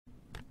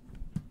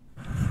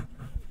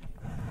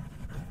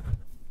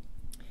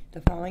The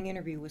following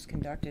interview was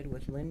conducted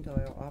with Lyn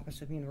Doyle,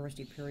 Office of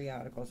University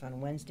Periodicals, on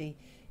Wednesday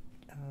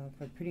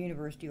for the Purdue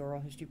University Oral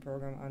History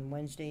Program on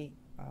Wednesday,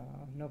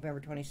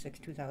 November 26,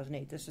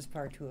 2008. This is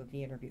part 2 of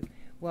the interview.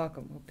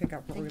 Welcome. We'll pick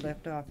up where we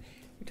left off.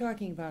 We're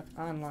talking about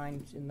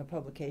online in the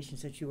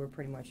publications that you were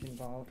pretty much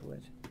involved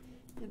with.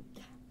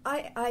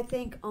 I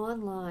think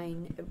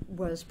online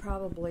was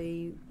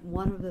probably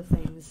one of the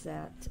things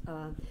that,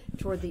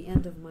 toward the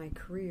end of my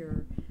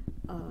career,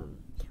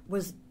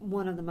 was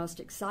one of the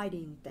most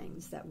exciting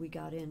things that we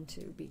got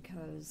into,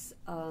 because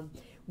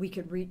we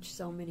could reach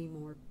so many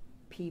more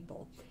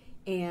people.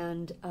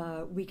 And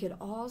we could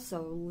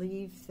also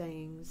leave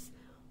things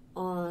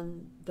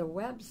on the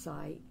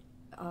website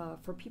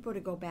for people to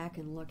go back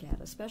and look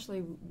at.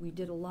 Especially, we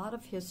did a lot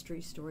of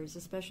history stories,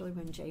 especially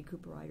when Jay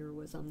Cooperrider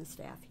was on the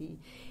staff.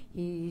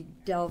 He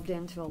delved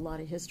into a lot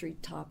of history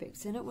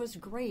topics, and it was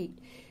great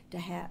to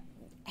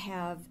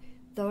have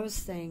those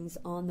things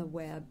on the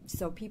web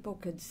so people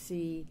could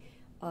see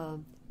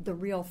the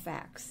real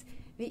facts.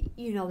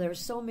 You know, there's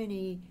so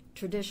many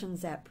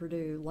traditions at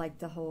Purdue, like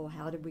the whole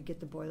how did we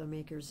get the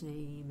Boilermaker's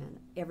name and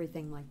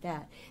everything like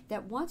that,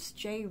 that once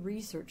Jay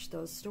researched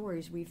those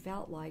stories, we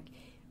felt like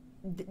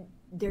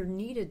there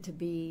needed to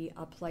be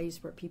a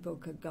place where people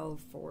could go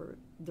for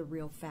the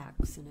real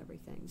facts and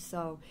everything.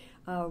 So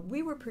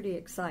we were pretty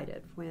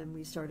excited when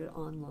we started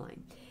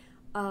online.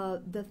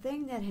 The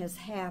thing that has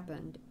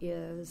happened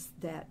is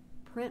that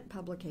print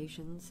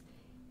publications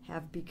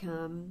have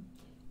become,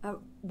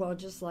 well,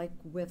 just like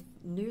with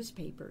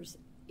newspapers,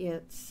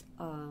 it's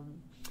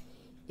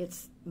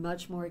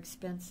much more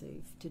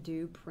expensive to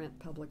do print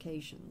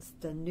publications.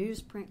 The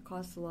newsprint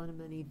costs a lot of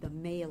money. The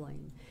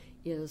mailing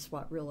is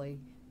what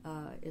really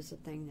is the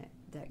thing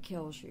that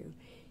kills you.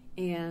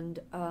 And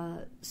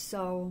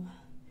so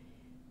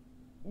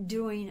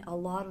doing a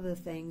lot of the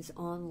things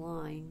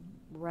online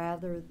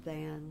rather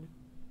than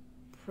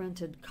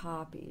printed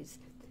copies,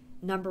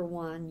 number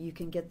one, you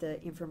can get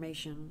the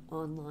information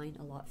online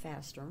a lot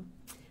faster.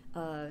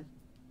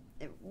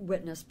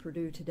 Witness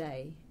Purdue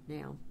Today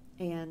now,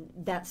 and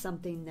that's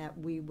something that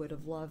we would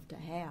have loved to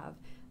have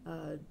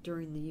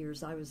during the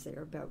years I was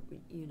there, but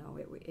you know,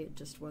 it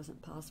just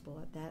wasn't possible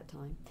at that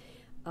time.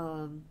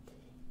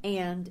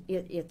 And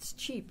it's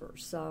cheaper.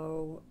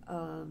 So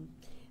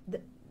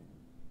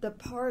the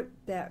part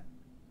that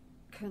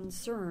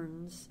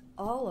concerns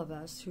all of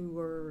us who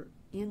were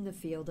in the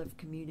field of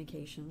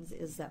communications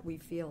is that we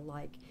feel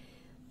like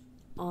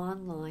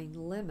online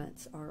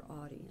limits our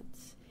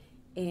audience,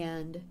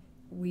 and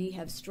we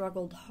have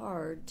struggled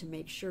hard to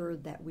make sure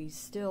that we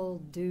still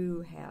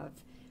do have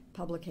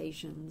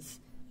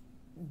publications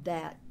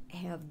that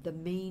have the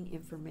main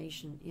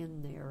information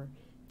in there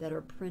that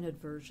are printed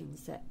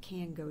versions that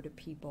can go to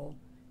people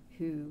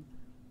who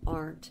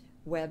aren't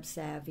web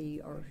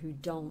savvy or who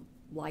don't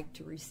like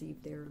to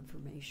receive their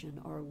information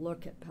or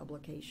look at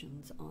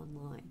publications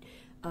online.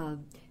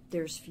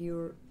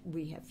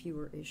 We have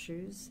fewer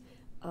issues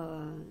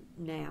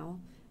now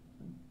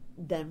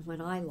than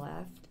when I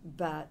left,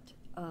 but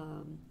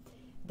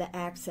the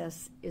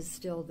access is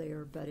still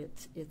there, but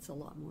it's a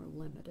lot more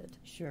limited.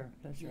 Sure,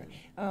 that's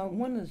right.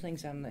 One of the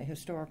things on the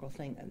historical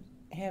thing,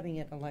 having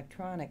it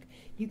electronic,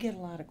 you get a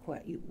lot of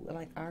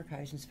like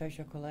archives and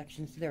special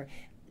collections. There,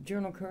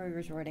 Journal Courier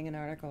is writing an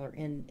article, or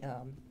in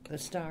the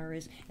Star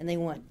is, and they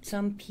want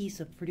some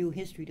piece of Purdue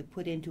history to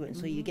put into it, and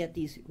so you get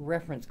these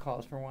reference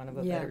calls, for want of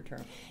a better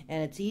term.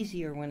 And it's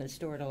easier when it's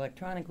stored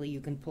electronically.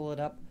 You can pull it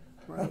up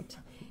right,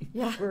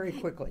 very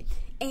quickly.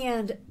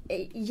 And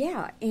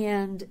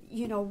and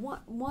you know,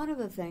 one of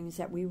the things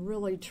that we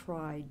really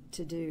tried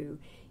to do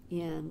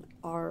in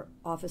our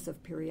Office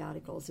of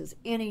Periodicals is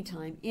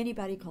anytime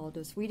anybody called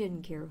us, we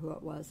didn't care who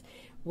it was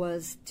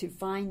to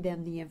find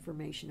them the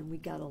information. And we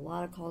got a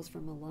lot of calls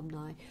from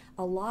alumni,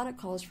 a lot of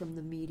calls from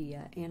the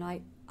media, and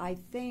I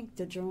think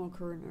the Journal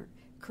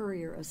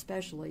Courier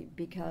especially,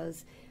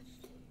 because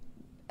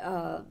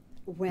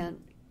when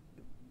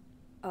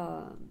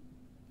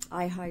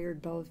I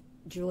hired both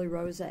Julie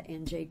Rosa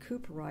and Jay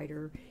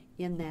Cooperrider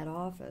in that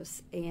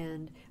office,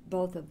 and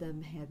both of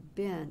them had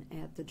been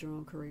at the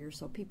Journal Courier,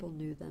 so people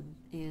knew them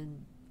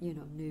and, you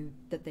know, knew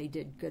that they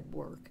did good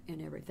work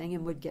and everything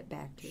and would get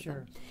back to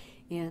them.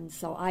 And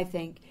so I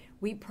think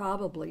we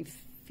probably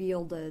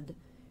fielded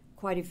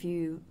quite a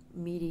few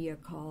media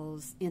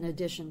calls in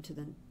addition to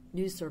the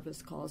news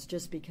service calls,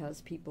 just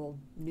because people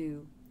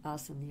knew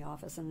us in the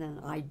office, and then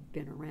I'd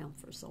been around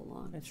for so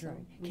long. That's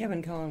right.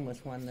 Kevin Cullen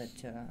was one that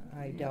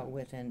I dealt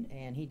with,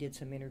 and he did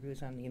some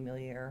interviews on the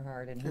Amelia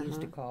Earhart, and he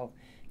used to call,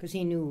 because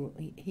he knew,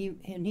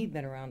 he'd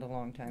been around a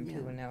long time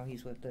too, and now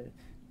he's with the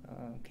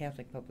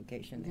Catholic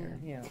publication there.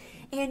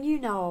 And you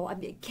know, I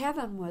mean,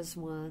 Kevin was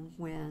one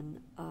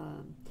when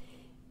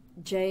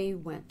Jay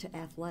went to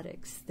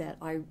athletics that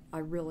I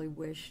really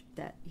wish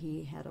that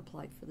he had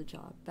applied for the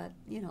job. But,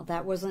 you know,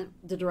 that wasn't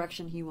the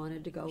direction he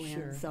wanted to go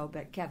in. So,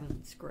 but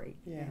Kevin's great.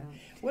 Yeah.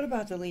 What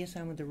about the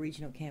liaison with the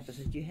regional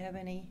campuses? Do you have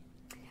any?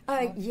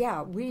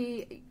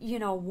 We, you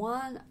know,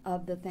 one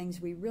of the things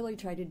we really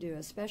try to do,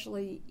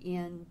 especially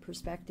in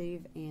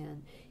perspective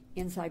and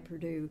inside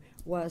Purdue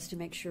was to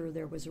make sure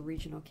there was a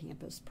regional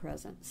campus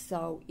present.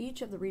 So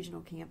each of the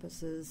regional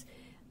campuses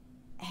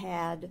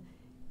had,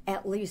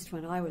 at least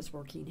when I was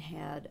working,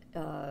 had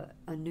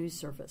a news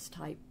service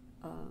type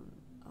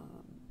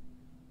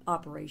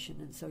operation.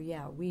 And so,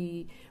 yeah,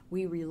 we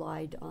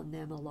relied on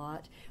them a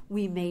lot.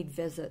 We made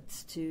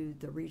visits to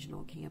the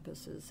regional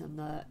campuses,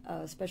 and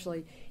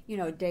especially,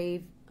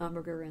 Dave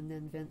Umberger and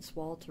then Vince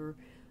Walter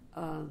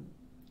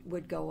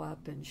would go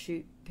up and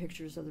shoot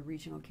pictures of the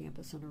regional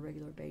campus on a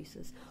regular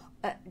basis.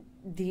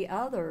 The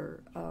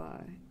other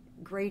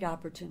great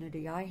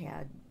opportunity I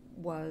had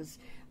was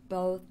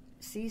both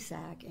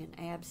CSAC and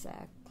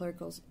ABSAC,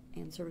 Clerical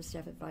and Service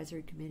Staff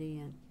Advisory Committee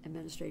and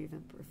Administrative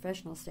and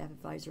Professional Staff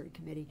Advisory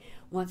Committee,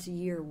 once a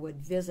year would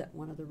visit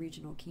one of the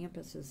regional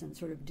campuses and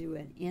sort of do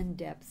an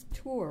in-depth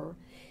tour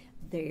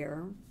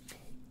there.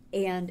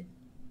 And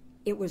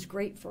it was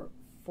great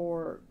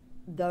for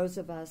those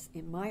of us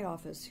in my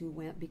office who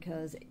went,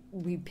 because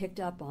we picked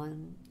up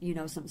on,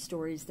 some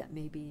stories that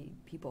maybe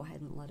people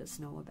hadn't let us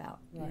know about,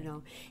 right.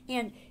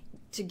 And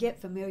to get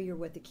familiar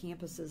with the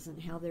campuses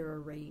and how they're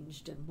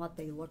arranged and what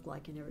they look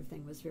like and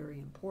everything was very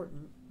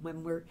important.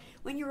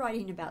 When you're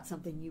writing about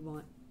something, you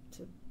want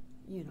to,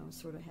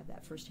 sort of have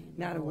that firsthand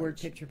Not knowledge. A word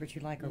picture, but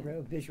you like a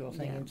real visual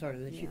thing, and sort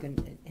of that you can,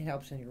 it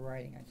helps in your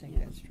writing. I think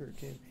that's true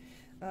too.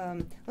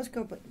 Let's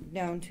go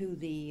down to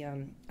the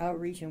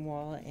outreach and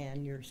wall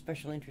and your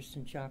special interest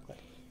in chocolate.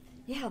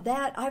 Yeah,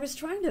 that I was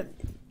trying to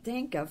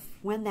think of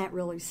when that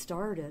really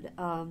started.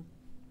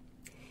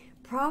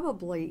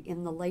 Probably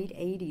in the late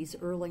 80s,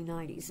 early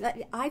 90s.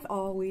 I've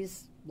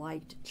always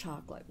liked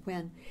chocolate.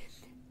 When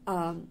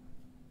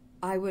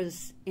I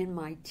was in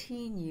my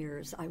teen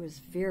years, I was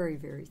very,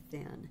 very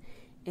thin.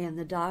 And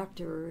the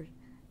doctor,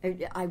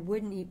 I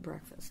wouldn't eat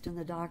breakfast. And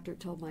the doctor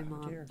told my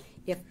mom,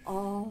 if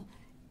all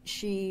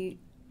she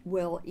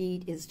will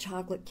eat is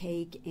chocolate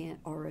cake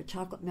or a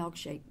chocolate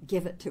milkshake,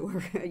 give it to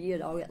her.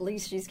 At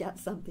least she's got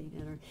something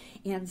in her.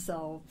 And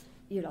so,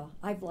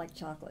 I've liked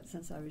chocolate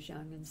since I was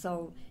young, and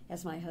so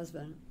has my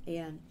husband.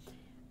 And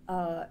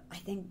I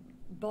think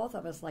both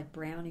of us like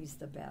brownies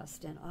the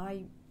best. And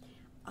I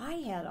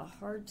had a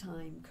hard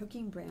time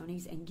cooking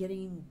brownies and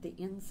getting the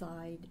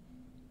inside,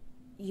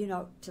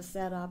 to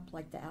set up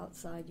like the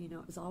outside. It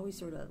was always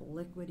sort of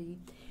liquidy.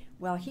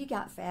 Well, he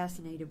got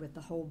fascinated with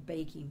the whole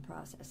baking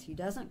process. He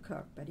doesn't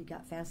cook, but he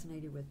got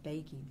fascinated with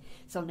baking.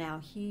 So now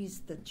he's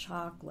the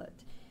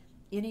chocolate,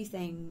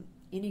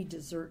 any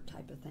dessert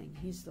type of thing.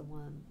 He's the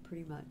one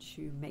pretty much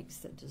who makes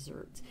the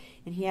desserts.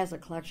 And he has a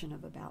collection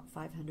of about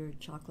 500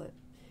 chocolate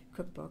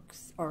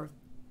cookbooks or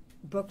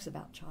books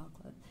about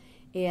chocolate.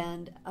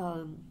 And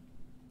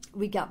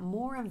we got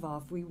more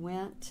involved. We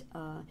went,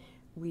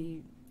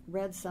 we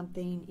read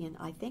something in,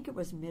 I think it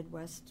was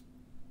Midwestern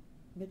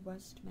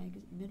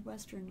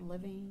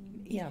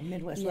Living. Yeah,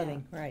 Midwest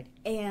Living, right.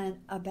 And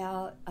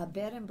about a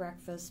bed and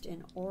breakfast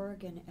in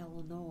Oregon,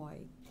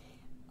 Illinois,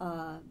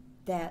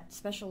 that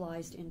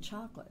specialized in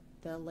chocolate.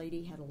 The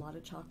lady had a lot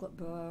of chocolate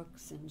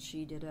books, and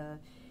she did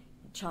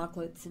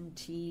chocolates and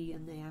tea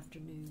in the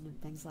afternoon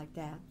and things like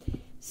that.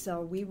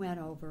 So we went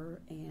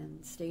over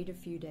and stayed a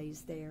few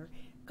days there.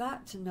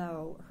 Got to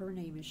know, her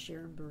name is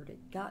Sharon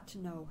Burdick, got to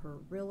know her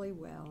really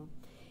well,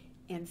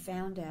 and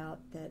found out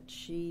that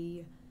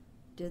she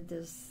did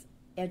this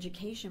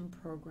education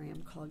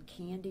program called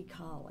Candy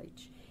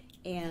College,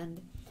 and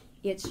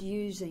it's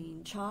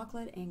using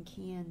chocolate and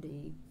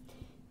candy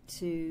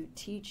to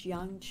teach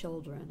young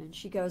children. And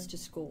she goes to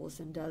schools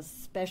and does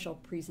special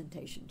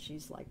presentations.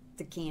 She's like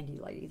the candy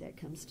lady that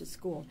comes to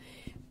school,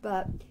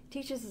 but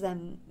teaches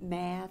them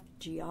math,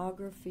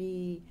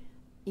 geography,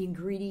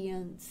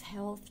 ingredients,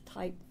 health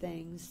type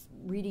things,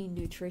 reading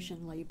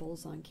nutrition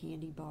labels on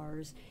candy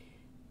bars,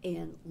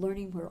 and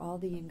learning where all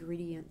the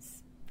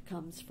ingredients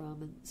comes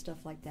from and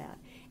stuff like that.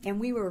 And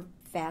we were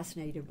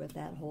fascinated with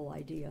that whole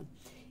idea.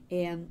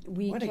 And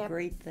we What a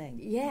great thing.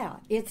 Yeah,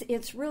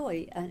 it's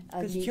really a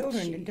because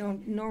children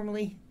don't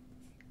normally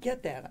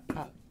get that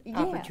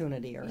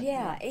opportunity. Or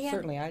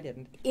certainly I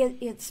didn't.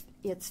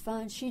 It's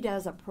fun. She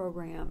does a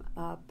program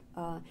up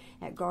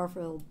at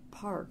Garfield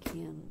Park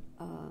in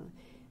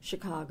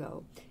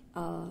Chicago,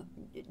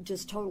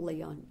 just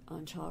totally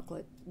on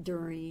chocolate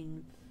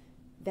during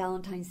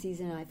Valentine's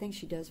season. I think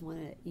she does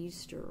one at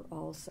Easter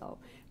also.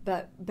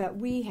 But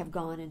we have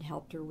gone and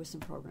helped her with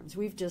some programs.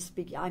 We've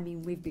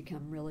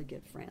become really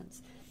good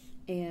friends.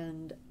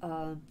 And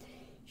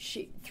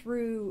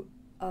through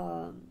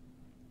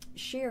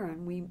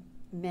Sharon, we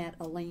met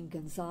Elaine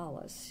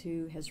Gonzalez,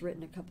 who has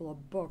written a couple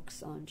of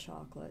books on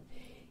chocolate.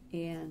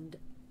 And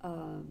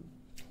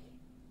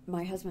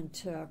my husband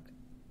took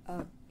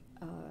a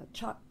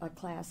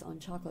class on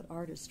chocolate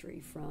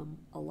artistry from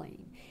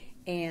Elaine.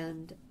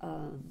 And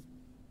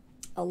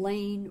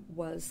Elaine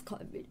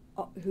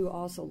who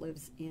also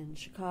lives in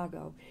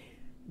Chicago,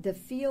 the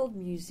Field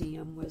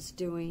Museum was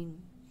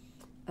doing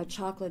a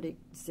chocolate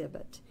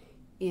exhibit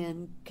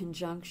in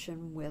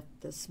conjunction with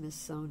the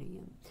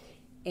Smithsonian.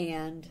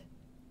 And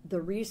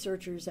the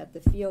researchers at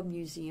the Field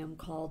Museum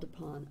called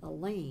upon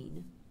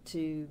Elaine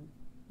to,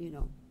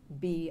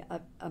 be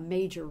a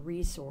major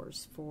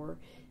resource for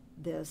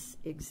this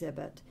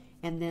exhibit,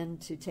 and then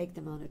to take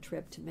them on a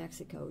trip to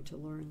Mexico to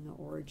learn the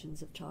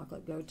origins of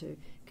chocolate, go to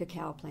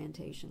cacao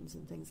plantations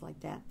and things like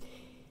that.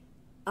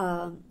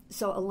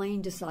 So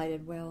Elaine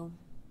decided, well,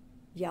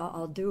 yeah,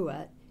 I'll do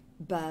it,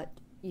 but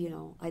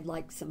I'd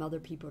like some other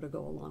people to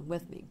go along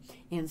with me.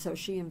 And so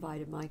she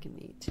invited Mike and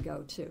me to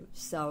go too.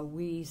 So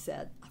we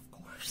said, of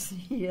course,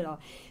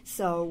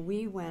 So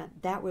we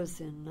went, that was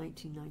in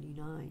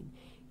 1999,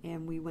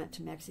 and we went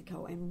to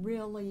Mexico and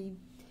really,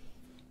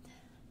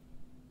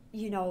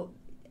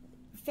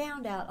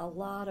 found out a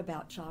lot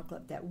about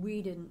chocolate that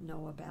we didn't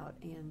know about,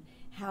 and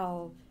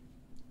how,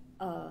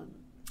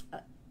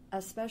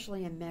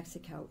 especially in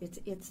Mexico,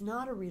 it's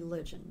not a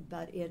religion,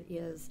 but it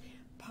is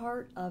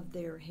part of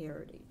their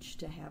heritage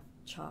to have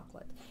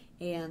chocolate,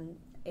 and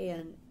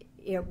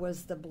it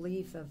was the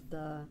belief of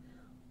the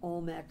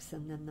Olmecs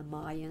and then the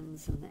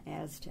Mayans and the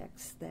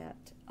Aztecs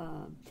that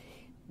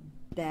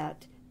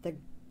the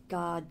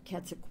god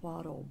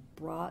Quetzalcoatl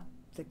brought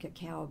the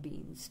cacao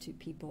beans to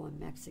people in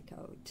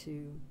Mexico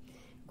to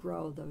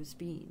grow those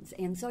beans.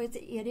 And so it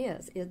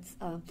is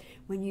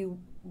when you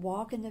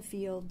walk in the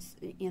fields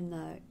in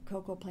the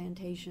cocoa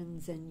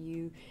plantations and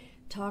you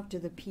talk to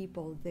the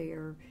people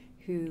there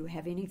who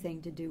have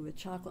anything to do with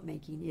chocolate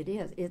making,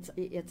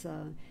 it's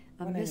a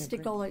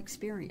mystical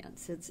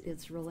experience.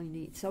 It's really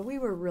neat. So we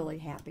were really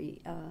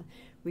happy.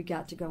 We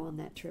got to go on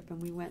that trip,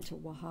 and we went to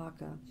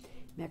Oaxaca,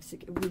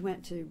 Mexico. We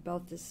went to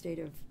both the state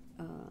of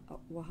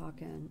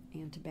Oaxaca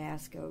and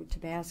Tabasco.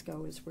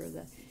 Tabasco is where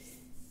the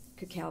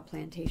cacao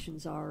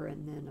plantations are,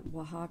 and then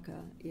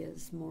Oaxaca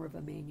is more of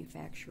a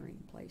manufacturing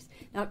place.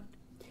 Now,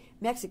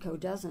 Mexico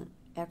doesn't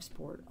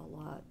export a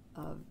lot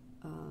of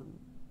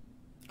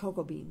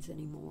cocoa beans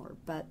anymore,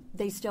 but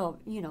they still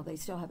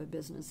have a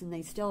business, and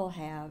they still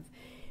have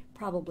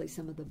probably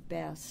some of the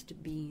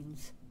best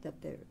beans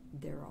that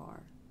there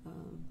are.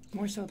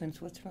 More so than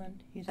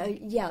Switzerland, you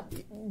think?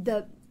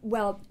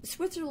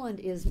 Switzerland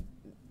is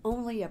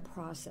only a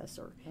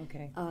processor.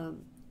 Okay.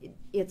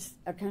 It's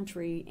a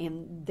country,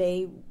 and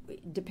they,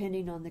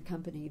 depending on the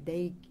company,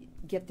 they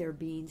get their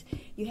beans.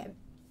 You have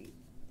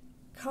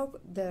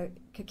the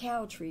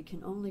cacao tree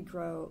can only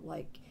grow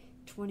like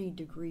 20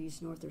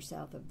 degrees north or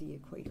south of the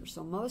equator.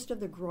 So most of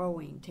the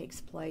growing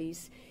takes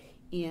place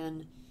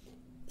in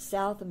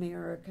South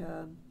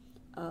America,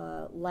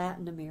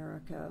 Latin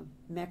America,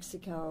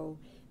 Mexico,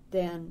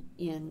 then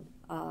in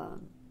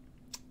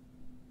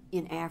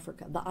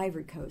Africa. The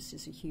Ivory Coast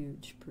is a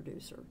huge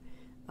producer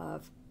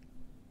of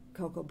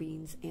cocoa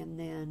beans, and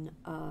then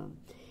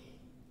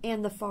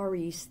and the Far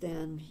East,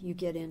 then you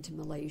get into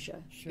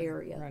Malaysia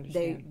area.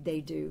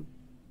 They do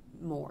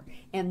more.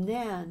 And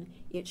then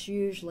it's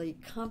usually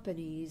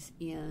companies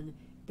in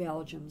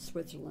Belgium,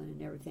 Switzerland,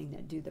 and everything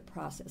that do the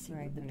processing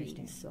of the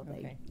beans. So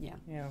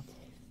yeah.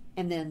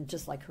 And then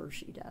just like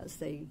Hershey does,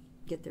 they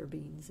get their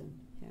beans, and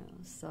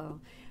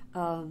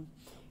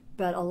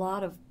but a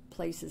lot of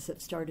places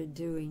have started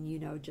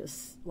doing,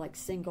 just like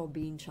single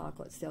bean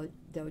chocolates.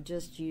 They'll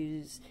just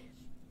use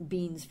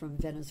beans from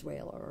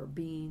Venezuela or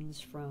beans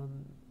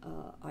from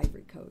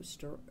Ivory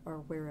Coast or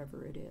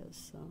wherever it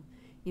is. So,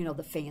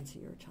 the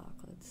fancier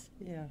chocolates.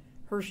 Yeah.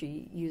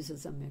 Hershey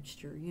uses a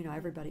mixture.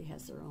 Everybody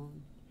has their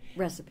own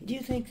recipe. Do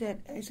you think that,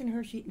 isn't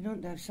Hershey,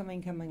 there's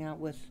something coming out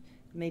with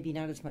maybe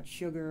not as much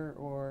sugar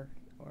or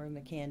in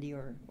the candy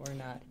or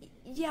not?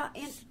 Yeah,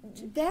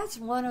 and that's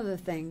one of the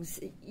things,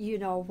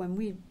 when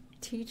we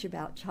teach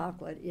about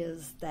chocolate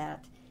is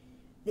that,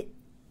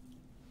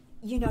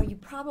 you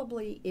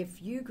probably,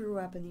 if you grew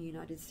up in the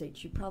United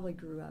States, you probably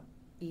grew up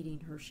eating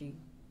Hershey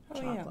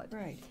chocolate. Yeah,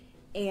 right.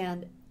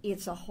 And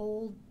it's a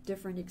whole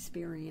different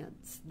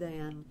experience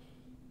than,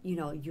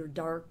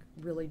 your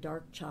really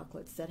dark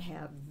chocolates that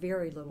have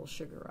very little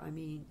sugar. I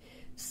mean,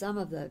 some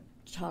of the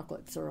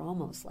chocolates are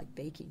almost like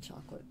baking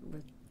chocolate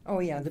with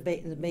the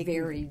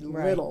baking,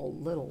 very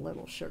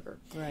little sugar.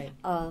 Right.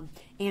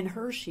 And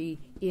Hershey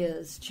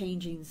is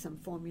changing some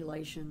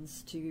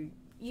formulations to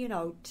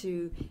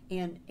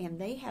and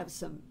they have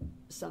some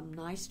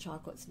nice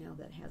chocolates now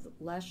that has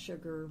less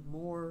sugar,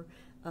 more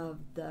of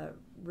the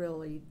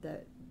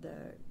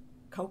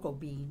cocoa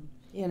bean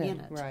in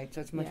it. Right, so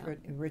it's much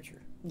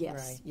richer.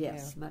 Yes,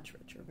 right, much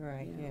richer.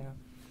 Right,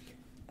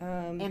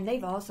 and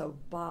they've also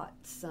bought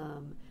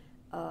some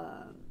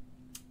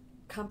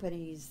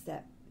companies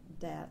that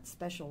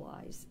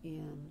specialize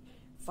in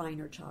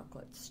finer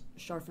chocolates.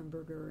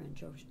 Scharfenberger and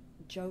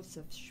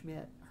Joseph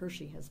Schmidt.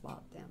 Hershey has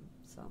bought them.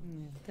 So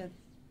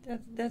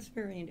that's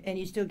very. And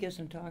you still give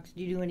some talks.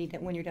 Do you do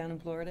anything when you're down in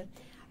Florida?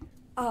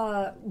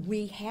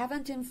 We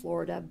haven't in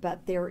Florida,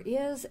 but there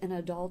is an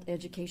adult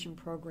education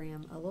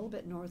program a little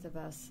bit north of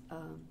us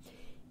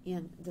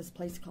in this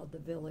place called The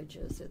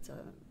Villages. It's a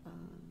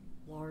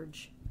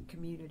large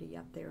community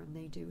up there, and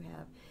they do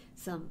have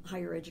some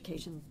higher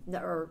education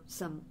or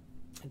some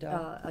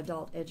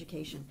adult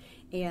education.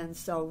 And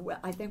so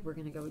I think we're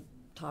going to go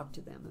talk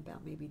to them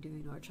about maybe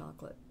doing our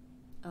chocolate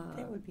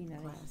That would be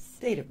nice. Class.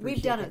 They'd appreciate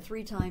We've done it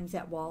 3 times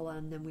at Walla,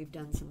 and then we've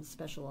done some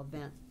special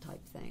event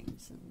type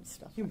things and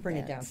stuff. You like bring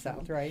that. it down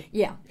south, right?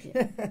 Yeah.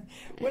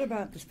 What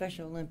about the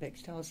Special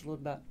Olympics? Tell us a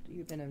little about,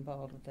 you've been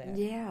involved with that.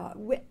 Yeah,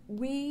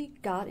 we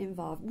got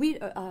involved.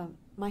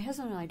 My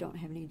husband and I don't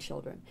have any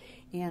children,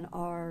 and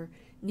our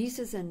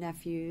nieces and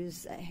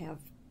nephews have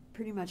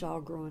pretty much all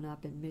grown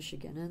up in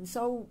Michigan, and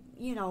so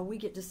we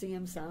get to see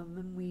them some,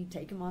 and we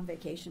take them on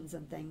vacations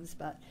and things.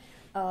 But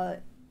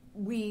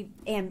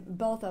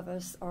both of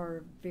us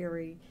are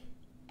very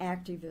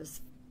active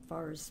as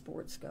far as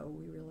sports go.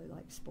 We really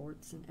like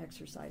sports and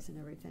exercise and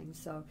everything.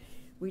 So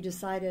we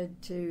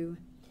decided to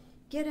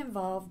get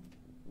involved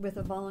with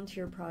a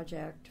volunteer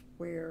project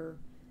where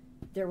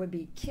there would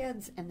be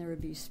kids and there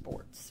would be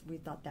sports. We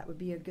thought that would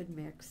be a good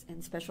mix,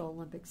 and Special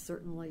Olympics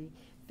certainly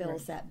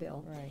fills that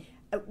bill. Right.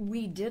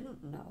 We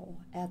didn't know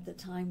at the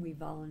time we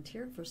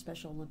volunteered for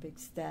Special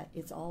Olympics that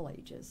it's all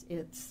ages.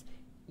 It's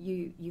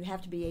you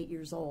have to be 8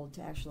 years old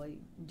to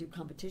actually do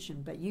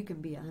competition, but you can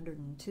be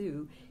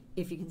 102.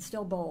 If you can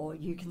still bowl,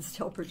 you can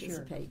still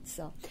participate.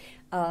 Sure.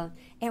 So,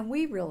 and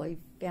we really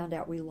found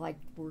out we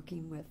liked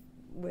working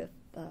with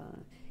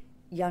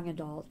young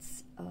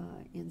adults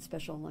in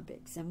Special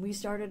Olympics, and we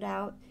started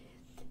out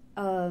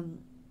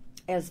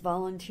as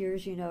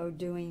volunteers,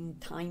 doing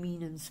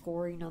timing and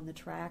scoring on the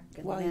track.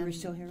 And While you were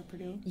still here at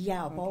Purdue?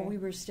 Yeah, okay. While we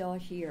were still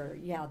here.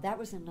 Yeah, that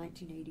was in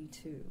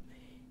 1982.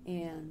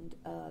 And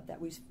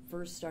that we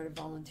first started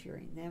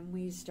volunteering. Then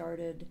we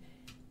started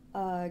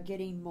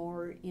getting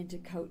more into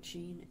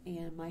coaching,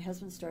 and my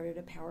husband started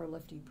a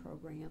powerlifting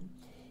program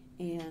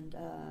and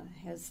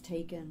has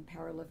taken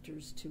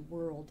powerlifters to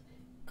world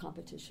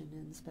competition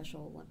in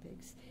Special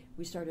Olympics.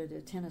 We started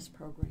a tennis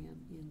program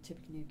in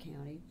Tippecanoe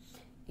County,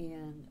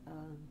 and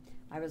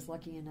I was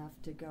lucky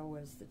enough to go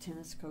as the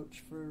tennis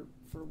coach for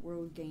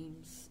World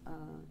Games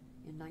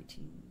in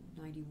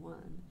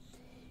 1991.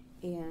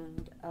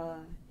 And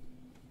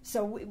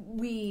so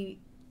we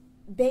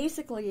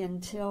basically,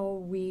 until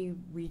we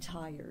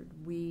retired,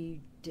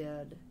 we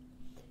did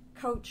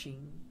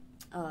coaching,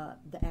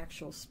 the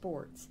actual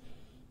sports.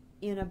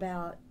 In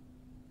about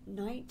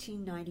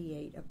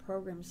 1998, a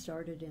program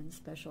started in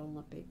Special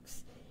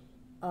Olympics.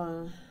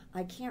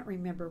 I can't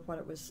remember what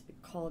it was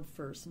called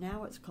first.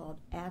 Now it's called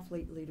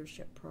Athlete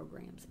Leadership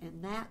Programs,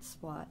 and that's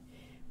what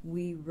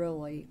we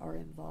really are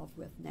involved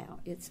with now.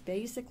 It's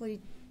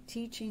basically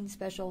teaching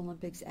Special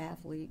Olympics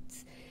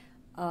athletes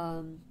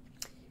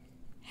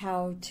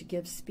how to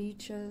give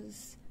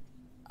speeches,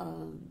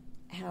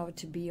 how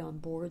to be on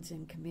boards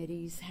and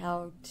committees,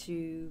 how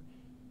to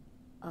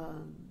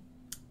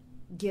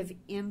give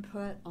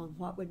input on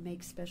what would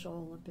make Special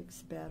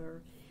Olympics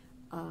better,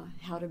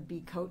 how to be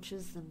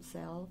coaches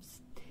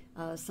themselves.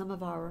 Some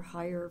of our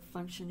higher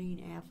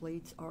functioning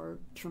athletes are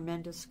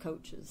tremendous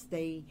coaches.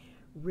 They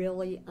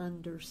really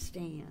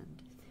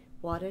understand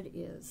what it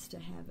is to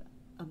have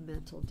a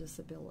mental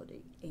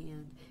disability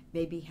and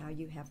maybe how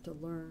you have to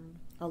learn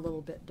a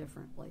little bit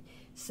differently.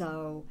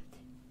 So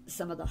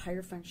some of the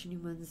higher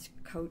functioning ones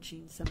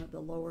coaching some of the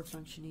lower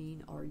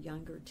functioning or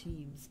younger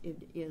teams.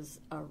 It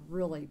is a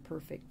really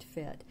perfect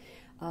fit.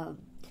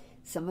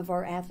 Some of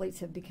our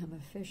athletes have become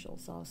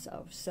officials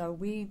also. So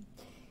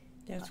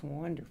that's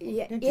wonderful.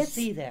 Yeah, to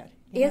see that.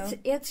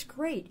 It's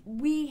great.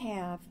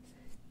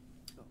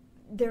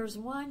 There's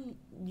one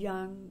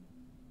young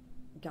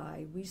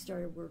guy we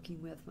started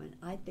working with when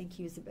I think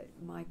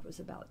Mike was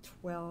about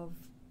 12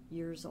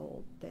 years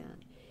old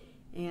then,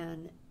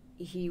 and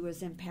he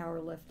was in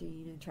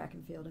powerlifting and track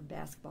and field and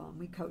basketball, and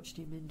we coached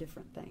him in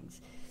different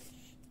things.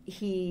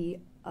 He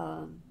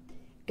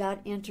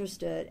got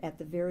interested at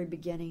the very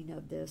beginning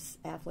of this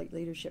athlete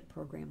leadership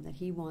program that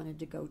he wanted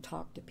to go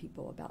talk to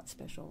people about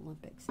Special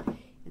Olympics,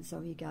 and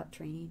so he got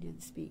training in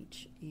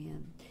speech.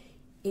 And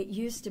it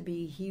used to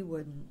be he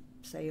wouldn't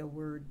say a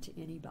word to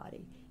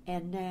anybody,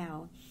 and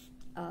now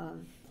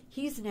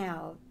he's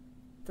now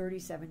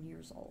 37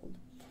 years old.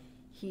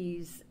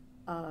 He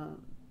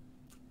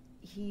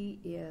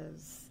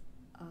is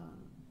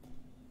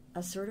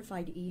a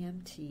certified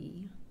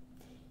EMT.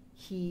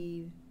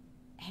 He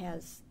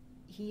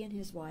and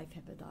his wife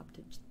have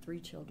adopted 3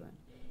 children.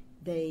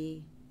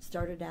 They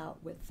started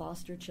out with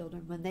foster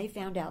children. When they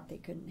found out they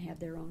couldn't have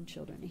their own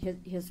children,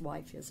 his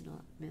wife is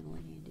not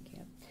mentally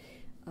handicapped.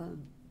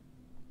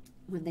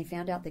 When they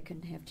found out they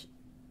couldn't have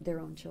their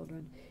own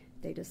children,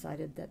 they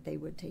decided that they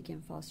would take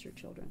in foster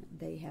children.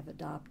 They have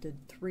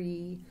adopted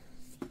 3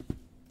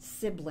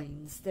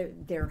 siblings.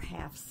 They're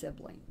half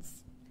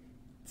siblings,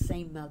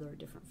 same mother,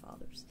 different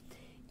fathers,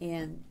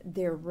 and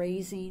they're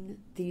raising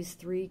these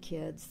 3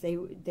 kids. They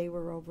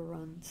were over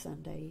on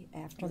Sunday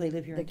after they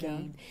live here the in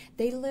game.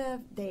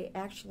 town? They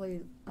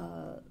actually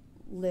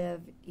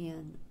live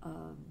in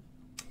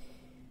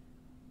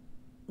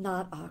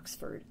not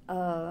Oxford,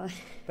 but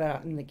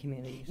out in the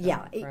community.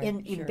 yeah, right?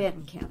 in Sure.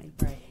 Benton County,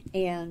 Right.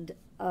 and.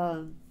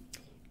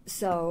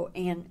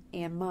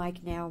 And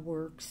Mike now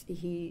works.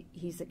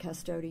 He's a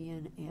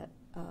custodian at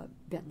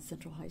Benton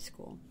Central High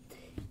School,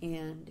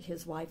 and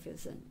his wife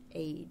is an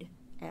aide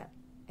at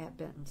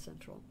Benton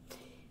Central.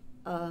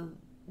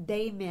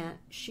 they met.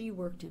 She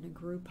worked in a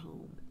group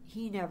home.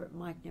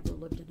 Mike never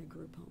lived in a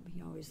group home.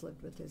 He always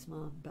lived with his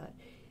mom, but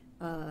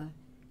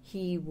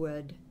he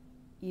would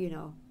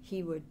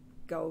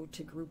go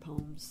to group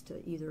homes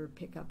to either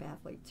pick up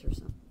athletes or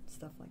some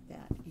stuff like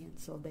that. And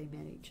so they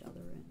met each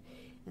other,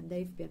 and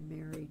they've been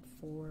married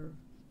for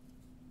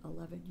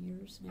 11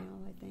 years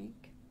now, I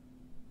think.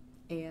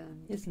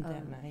 And isn't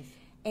that nice?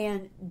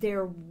 And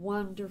they're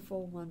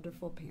wonderful,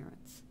 wonderful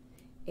parents.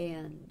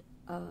 And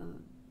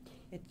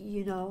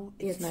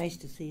it's nice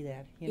to see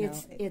that.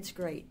 It's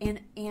great.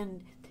 And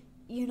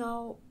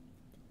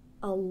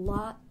a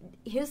lot.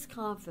 His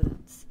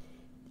confidence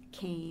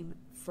came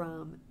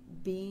from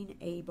being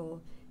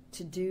able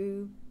to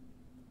do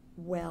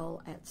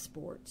well at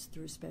sports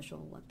through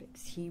Special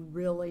Olympics. He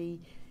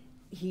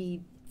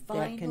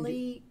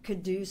finally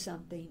could do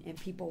something, and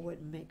people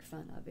wouldn't make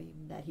fun of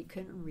him that he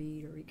couldn't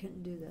read or he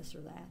couldn't do this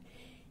or that.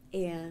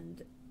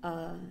 And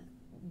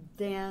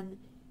then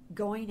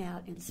going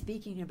out and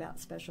speaking about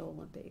Special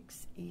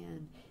Olympics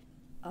and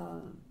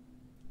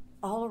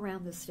all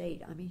around the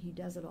state. I mean, he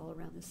does it all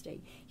around the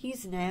state.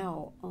 He's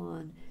now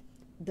on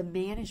the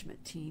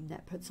management team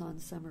that puts on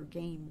summer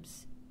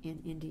games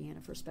in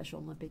Indiana for Special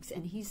Olympics,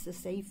 and he's the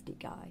safety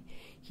guy.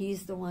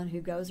 He's the one who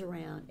goes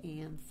around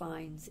and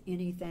finds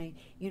anything,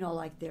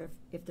 like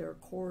if there are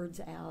cords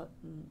out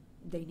and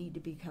they need to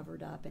be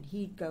covered up, and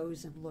he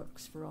goes and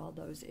looks for all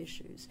those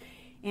issues.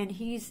 And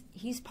he's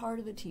part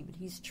of the team, and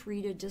he's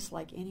treated just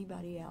like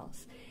anybody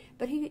else.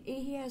 But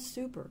he has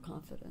super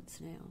confidence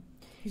now.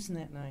 Isn't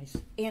that nice?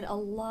 And a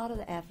lot of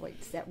the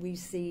athletes that we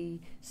see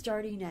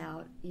starting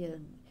out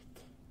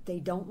they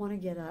don't want to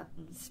get up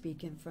and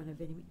speak in front of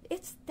anyone.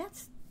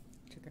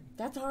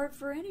 That's hard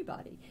for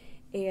anybody.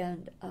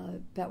 And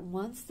but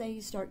once they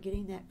start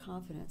getting that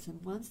confidence,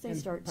 and once they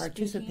start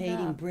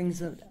participating, up,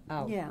 brings it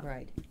out. Yeah.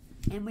 Right.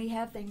 And we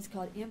have things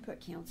called input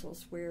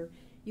councils where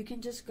you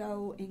can just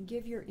go and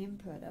give your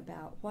input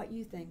about what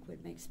you think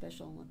would make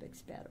Special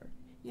Olympics better.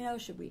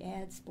 Should we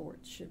add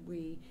sports? Should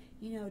we,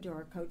 do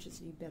our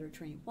coaches need better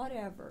training?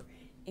 Whatever.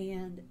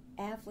 And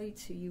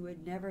athletes who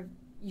you've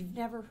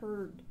never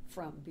heard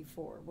from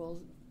before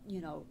will,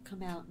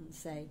 come out and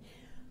say,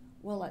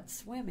 well, at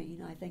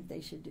swimming, I think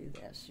they should do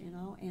this,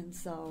 And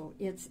so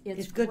it's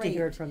good to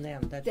hear it from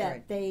them. That's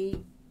right.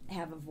 They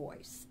have a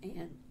voice.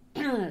 And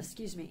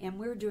excuse me. And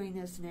we're doing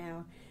this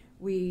now.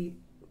 We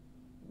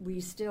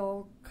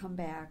still come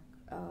back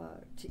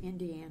to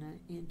Indiana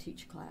and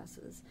teach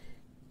classes.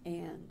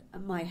 And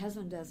my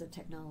husband does a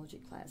technology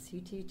class.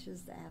 He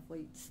teaches the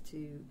athletes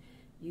to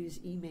use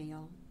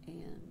email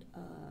and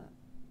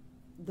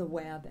the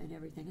web and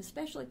everything.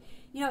 Especially,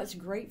 it's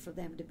great for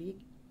them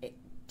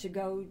to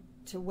go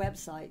to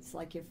websites,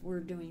 like if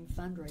we're doing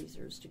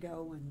fundraisers, to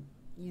go and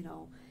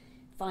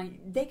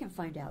they can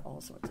find out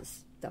all sorts of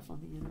stuff on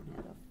the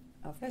internet,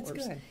 of course. That's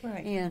good,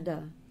 right.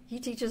 And he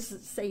teaches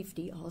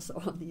safety also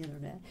on the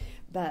internet.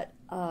 But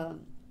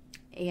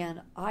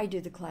and I do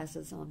the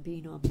classes on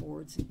being on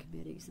boards and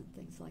committees and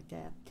things like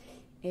that.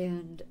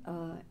 And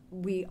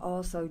we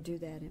also do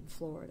that in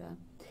Florida.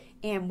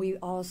 And we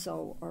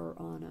also are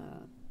on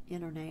an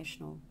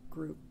international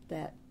group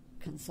that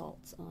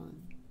consults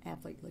on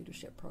athlete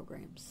leadership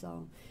programs.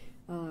 So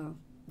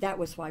that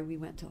was why we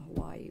went to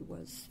Hawaii,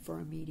 was for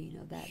a meeting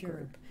of that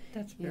group.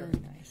 That's very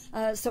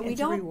nice. So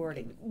it's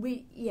rewarding.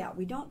 We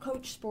don't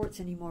coach sports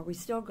anymore. We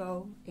still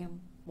go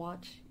and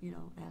watch,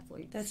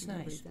 athletes. That's and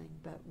nice. Everything,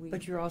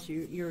 but you're also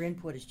your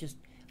input is just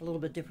a little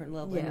bit different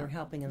level, and you're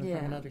helping them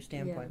from another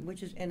standpoint,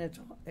 which is, and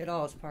it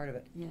all is part of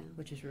it,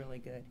 which is really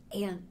good.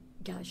 And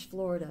gosh,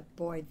 Florida,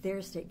 boy,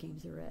 their state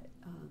games are at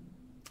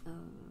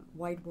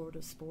Wide World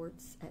of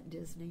Sports at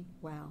Disney.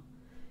 Wow.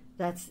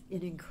 That's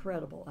an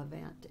incredible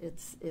event.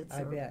 It's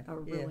a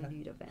really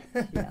neat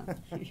event.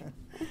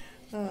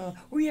 Yeah.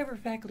 Were you ever a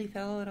faculty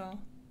fellow at all?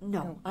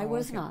 No, I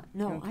was not.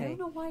 No, okay. I don't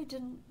know why I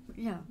didn't.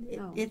 Yeah,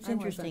 it's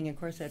interesting. Of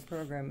course, that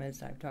program,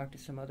 as I've talked to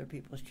some other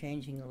people, is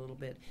changing a little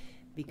bit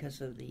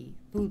because of the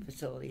food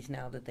facilities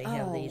now that they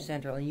have the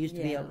central. And used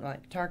to be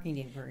like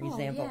Tarkington, for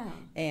example.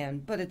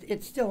 But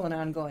it's still an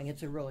ongoing.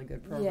 It's a really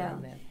good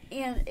program.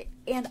 Then.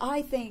 And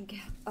I think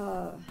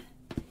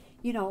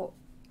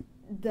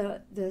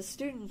the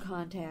student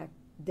contact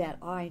that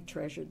I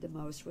treasured the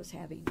most was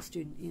having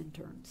student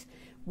interns.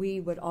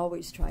 We would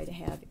always try to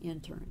have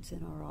interns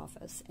in our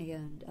office,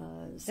 and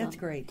that's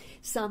great.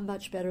 Some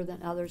much better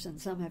than others, and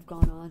some have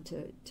gone on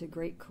to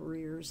great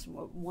careers.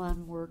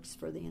 One works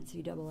for the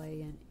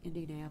NCAA in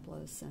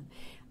Indianapolis, and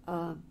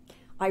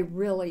I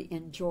really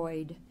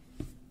enjoyed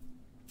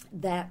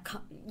that.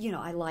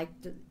 I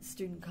liked the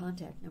student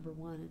contact, number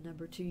one, and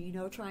number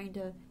two, trying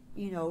to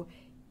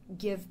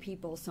give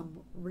people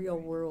some real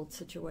world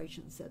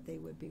situations that they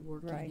would be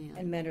working in,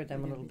 and mentor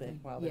them a little bit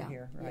while they're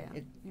here. Right,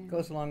 it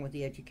goes along with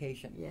the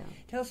education. Yeah.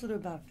 Tell us a little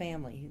about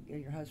family,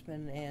 your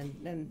husband,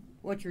 and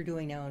what you're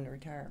doing now in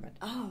retirement.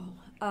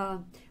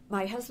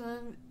 My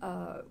husband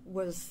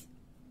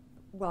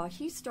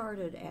he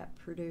started at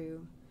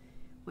Purdue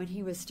when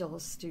he was still a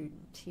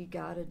student. He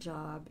got a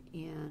job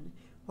in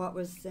what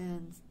was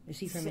then... Is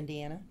he from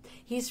Indiana?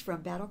 He's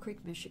from Battle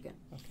Creek, Michigan.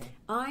 Okay.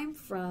 I'm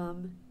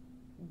from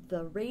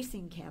the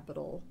racing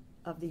capital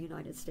of the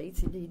United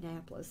States,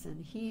 Indianapolis,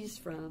 and he's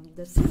from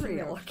the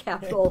cereal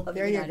capital of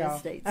the United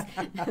States,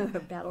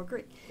 Battle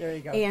Creek. There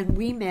you go. And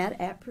we met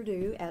at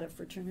Purdue at a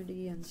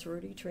fraternity and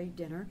sorority trade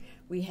dinner.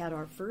 We had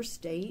our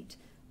first date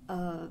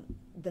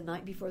the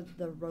night before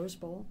the Rose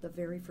Bowl, the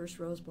very first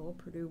Rose Bowl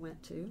Purdue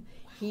went to.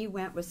 Wow. He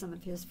went with some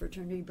of his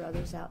fraternity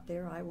brothers out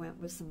there. I went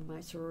with some of my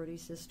sorority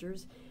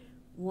sisters.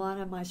 One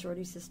of my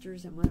sorority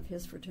sisters and one of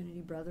his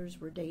fraternity brothers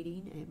were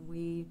dating, and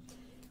we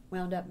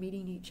wound up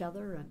meeting each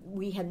other. And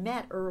we had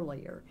met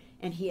earlier,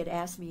 and he had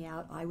asked me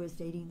out. I was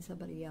dating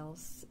somebody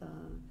else.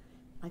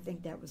 I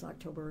think that was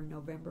October or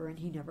November, and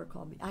he never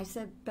called me. I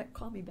said, but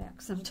call me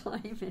back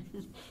sometime.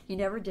 And he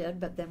never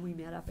did, but then we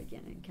met up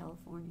again in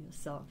California.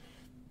 So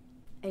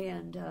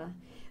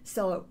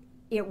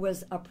it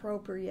was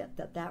appropriate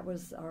that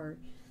was our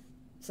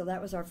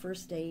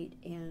first date,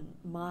 and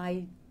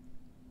my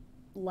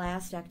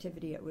last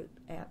activity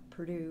at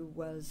Purdue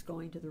was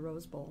going to the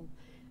Rose Bowl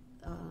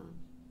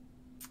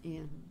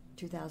in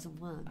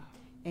 2001,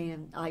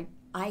 and I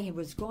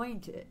was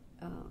going to.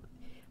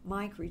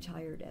 Mike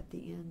retired at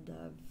the end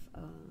of.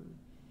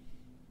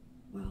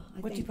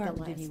 What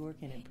department did he work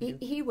in at Purdue?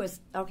 He was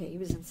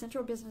in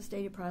Central Business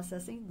Data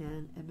Processing,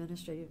 then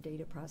Administrative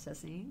Data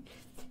Processing,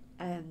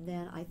 and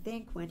then I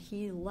think when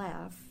he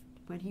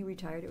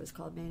retired, it was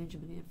called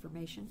Management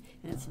Information,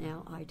 and it's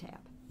now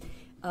ITAP.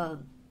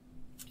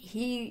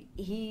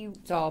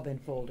 It's all been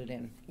folded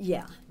in.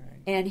 Yeah,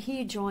 right. And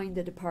he joined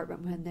the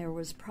department when there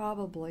was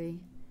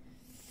probably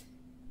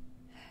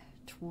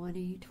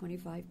 20,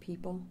 25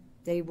 people.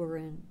 They were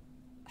in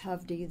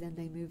HUVD, then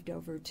they moved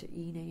over to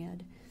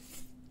ENAD.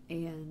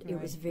 And it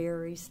was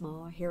very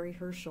small. Harry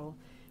Herschel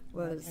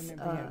was,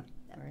 I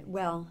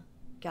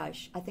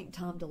think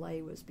Tom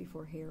DeLay was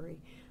before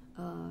Harry,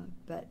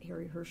 but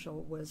Harry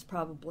Herschel was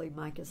probably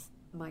Mike's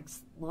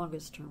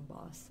longest-term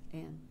boss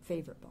and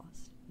favorite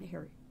boss.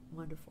 Harry,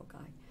 wonderful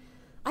guy.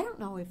 I don't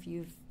know if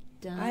you've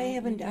done... I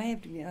haven't.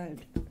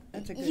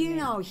 That's a good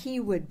name. He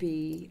would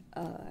be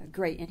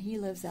great, and he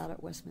lives out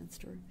at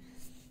Westminster.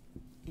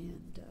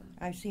 And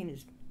I've seen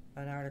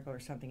an article or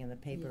something in the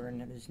paper,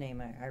 and his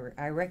name,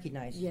 I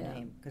recognize his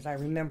name because I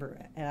remember,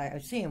 and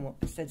I'd seen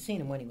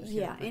him when he was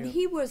here. Yeah, and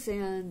he was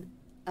in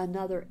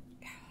another.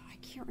 I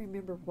can't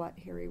remember what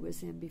Harry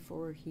was in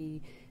before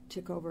he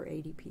took over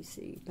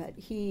ADPC, but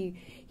he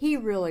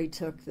really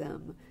took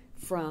them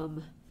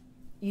from,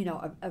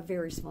 a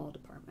very small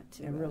department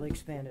to and really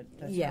expanded.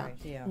 That's right.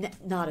 Yeah,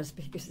 not as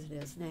big as it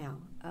is now,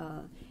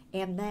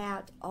 and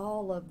that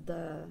all of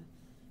the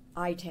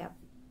ITAP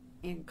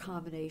in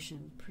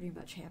combination pretty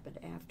much happened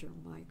after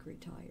Mike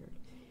retired.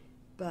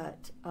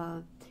 But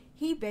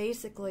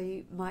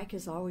Mike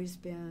has always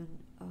been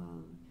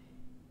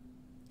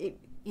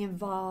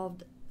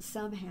involved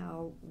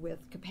somehow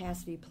with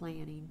capacity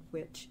planning,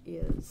 which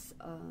is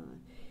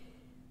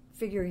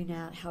figuring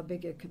out how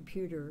big a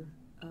computer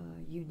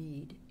you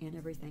need and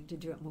everything to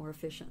do it more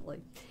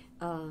efficiently.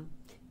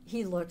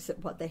 He looks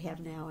at what they have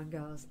now and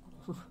goes,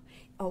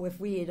 oh, if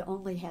we had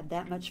only had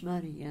that much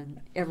money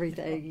and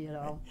everything,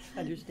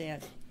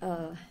 Understand.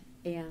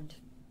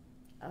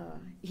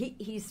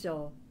 He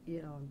still,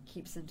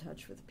 keeps in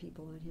touch with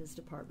people in his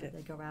department.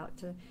 They go out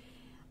to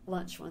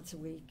lunch once a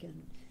week,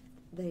 and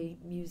they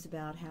muse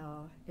about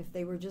how if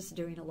they were just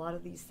doing a lot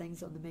of these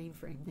things on the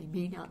mainframe, they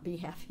may not be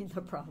having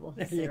the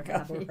problems they're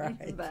having.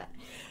 Right.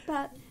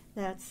 But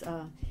that's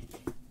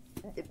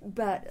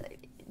but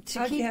to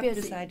How'd keep you have busy.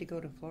 to decide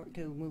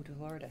to move to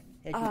Florida?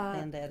 Had you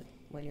planned that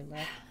when you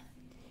left?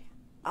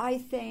 I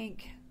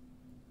think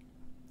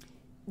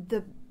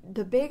the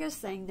biggest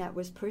thing that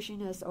was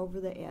pushing us over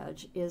the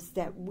edge is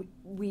that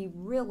we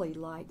really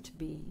liked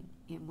being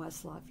in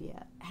West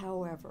Lafayette.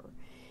 However,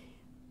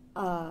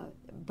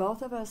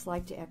 both of us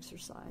like to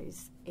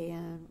exercise,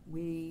 and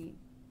we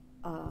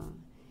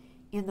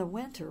in the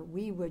winter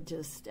we would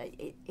just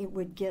it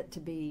would get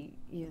to be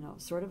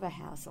sort of a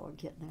hassle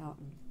getting out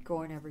and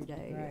going every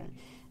day and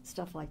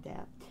stuff like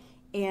that.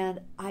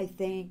 And I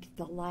think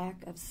the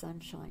lack of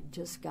sunshine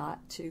just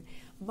got to...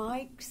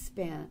 Mike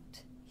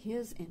spent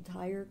his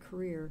entire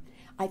career...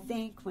 I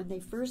think when they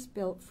first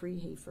built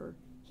Freehafer,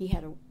 he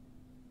had a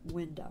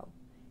window.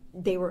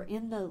 They were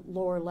in the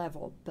lower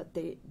level, but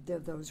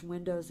those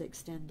windows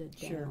extended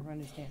down. Sure, I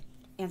understand.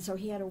 And so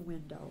he had a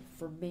window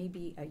for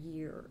maybe a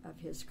year of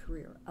his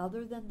career.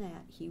 Other than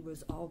that, he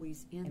was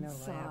always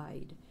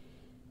inside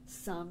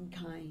some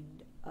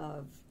kind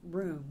of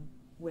room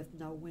with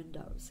no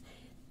windows.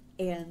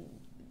 And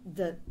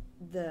the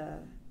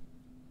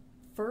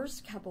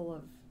first couple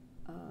of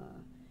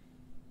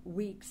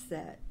weeks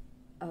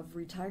of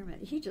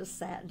retirement, he just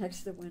sat next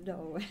to the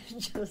window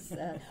and just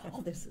said,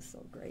 "Oh, this is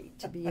so great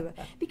to be able..."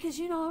 Because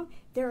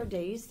there are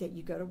days that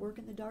you go to work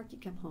in the dark, you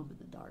come home in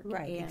the dark.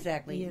 Right, and,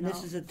 exactly. And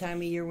this is the time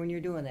of year when you're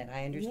doing that.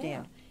 I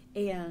understand.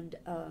 Yeah. And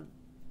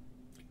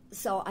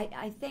so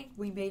I think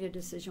we made a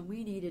decision.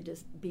 We needed to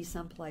be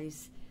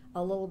someplace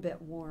a little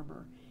bit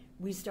warmer.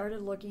 We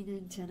started looking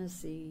in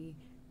Tennessee.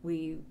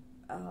 We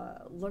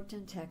looked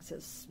in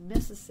Texas,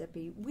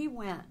 Mississippi. We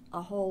went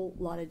a whole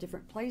lot of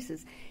different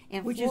places,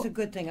 and which is a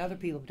good thing. Other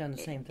people have done the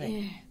same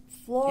thing.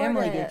 Florida.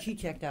 Emily did. She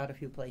checked out a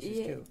few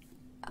places too.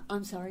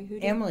 I'm sorry, who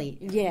did? Emily.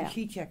 Yeah,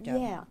 she checked out.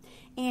 Yeah,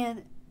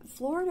 and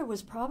Florida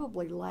was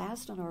probably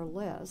last on our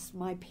list.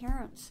 My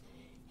parents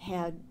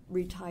had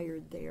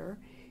retired there,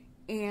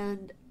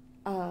 and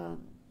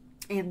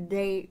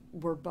they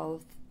were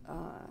both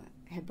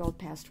had both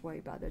passed away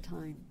by the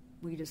time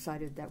we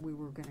decided that we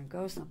were going to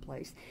go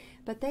someplace.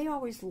 But they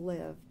always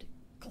lived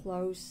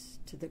close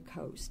to the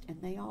coast,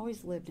 and they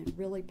always lived in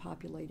really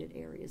populated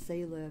areas.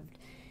 They lived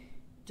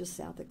just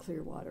south of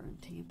Clearwater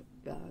and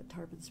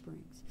Tarpon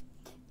Springs.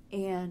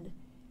 And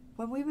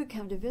when we would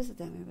come to visit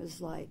them, it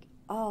was like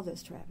all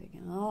this traffic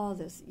and all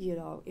this,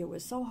 it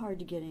was so hard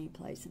to get any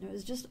place, and it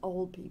was just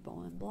old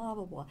people and blah,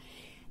 blah, blah.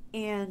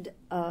 And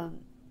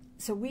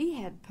so we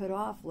had put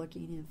off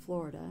looking in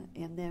Florida,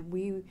 and then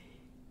we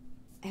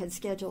had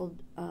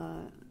scheduled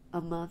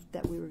a month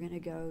that we were going to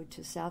go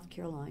to South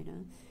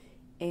Carolina,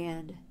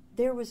 and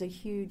there was a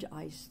huge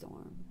ice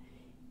storm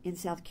in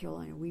South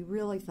Carolina. We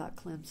really thought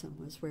Clemson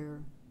was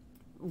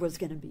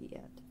going to be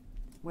it.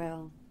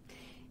 Well,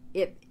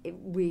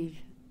 we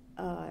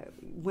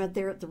went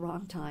there at the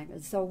wrong time,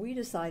 and so we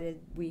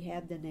decided we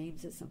had the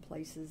names of some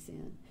places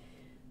in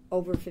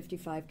over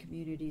 55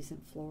 communities in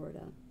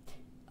Florida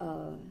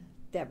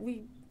that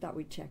we thought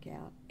we'd check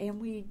out, and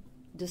we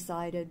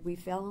decided we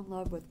fell in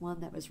love with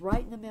one that was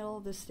right in the middle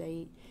of the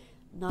state,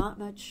 not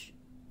much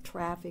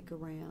traffic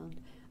around,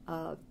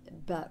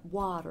 but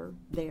water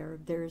there.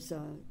 There's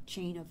a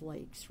chain of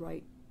lakes,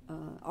 right?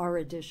 Our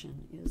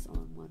addition is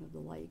on one of the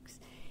lakes,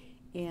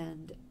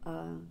 and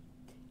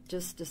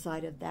just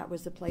decided that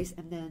was the place.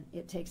 And then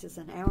it takes us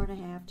an hour and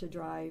a half to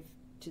drive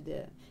to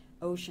the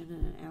ocean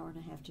and an hour and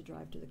a half to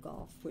drive to the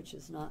Gulf, which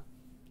is not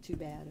too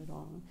bad at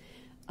all.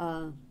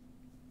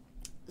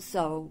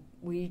 So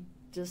we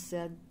just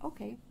said,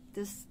 okay,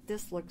 this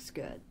looks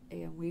good,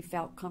 and we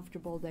felt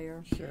comfortable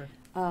there. Sure.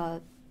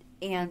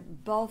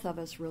 And both of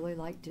us really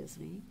like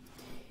Disney.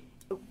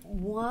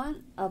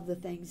 One of the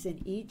things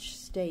in each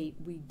state,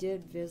 we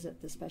did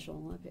visit the Special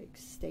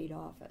Olympics state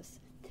office.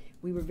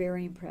 We were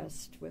very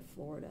impressed with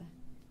Florida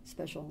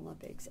Special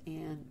Olympics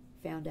and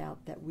found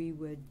out that we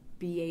would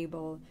be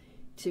able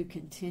to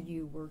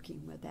continue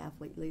working with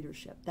athlete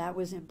leadership. That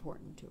was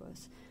important to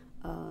us.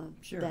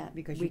 Sure, that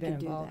because we you've been could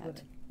do involved that. with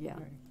it. Yeah.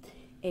 Right.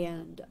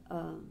 And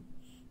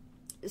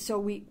so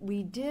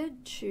we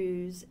did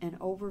choose an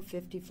over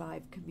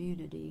 55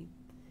 community,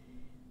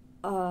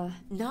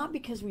 not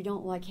because we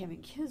don't like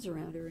having kids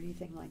around or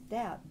anything like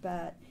that,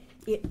 but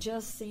it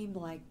just seemed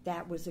like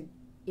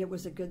it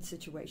was a good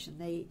situation.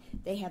 They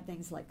had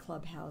things like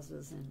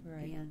clubhouses and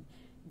right. and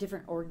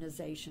different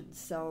organizations.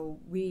 So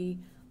we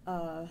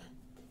got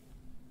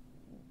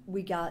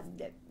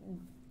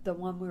the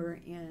one we were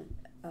in.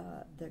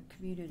 The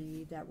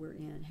community that we're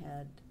in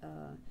had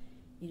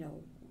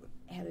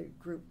a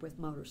group with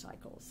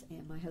motorcycles,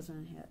 and my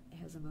husband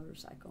has a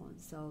motorcycle, and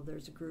so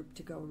there's a group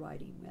to go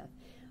riding with.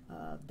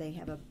 They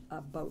have a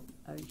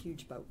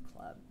huge boat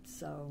club.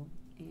 So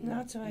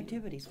lots of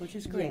activities, which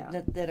is great.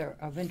 Yeah. That are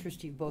of interest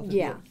to both of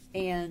you. you.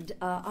 And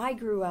I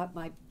grew up.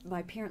 My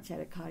parents had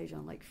a cottage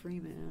on Lake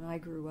Freeman, and I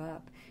grew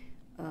up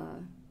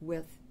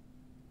with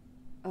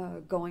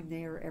going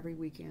there every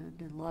weekend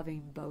and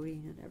loving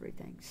boating and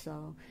everything.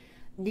 So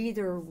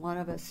neither one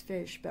of us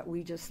fish, but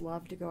we just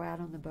love to go out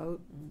on the boat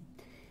and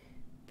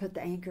put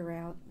the anchor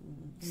out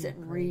and sit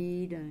and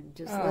read and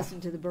just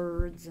listen to the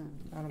birds and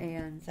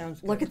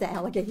look at the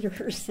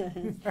alligators.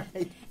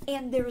 Right.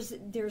 And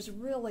there's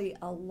really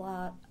a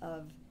lot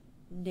of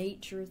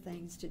nature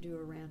things to do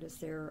around us.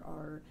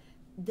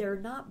 They're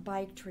not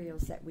bike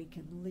trails that we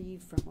can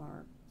leave from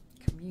our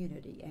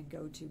community and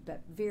go to,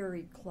 but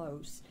very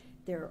close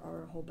there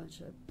are a whole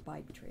bunch of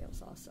bike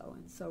trails also,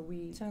 and so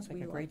we sounds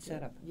like a great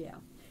setup. Yeah,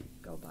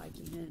 go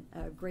biking,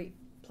 and great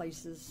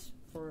places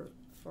for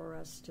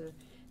us to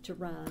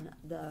run.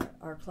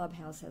 Our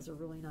clubhouse has a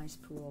really nice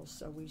pool,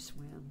 so we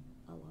swim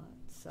a lot.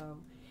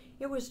 So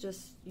it was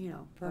just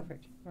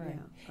perfect, right?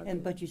 Yeah,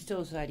 but you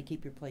still decided to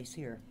keep your place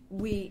here.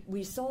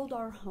 We sold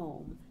our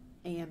home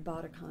and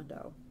bought a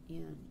condo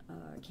in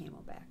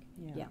Camelback.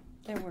 Yeah.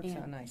 That works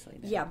out nicely.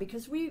 Then. Yeah,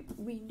 because we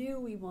knew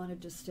we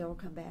wanted to still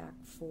come back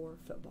for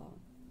football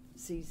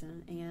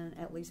season and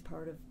at least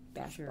part of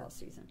basketball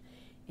season.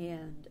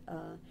 And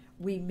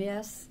we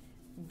miss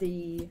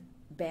the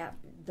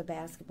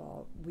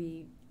basketball.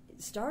 We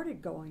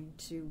started going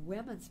to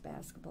women's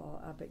basketball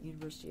up at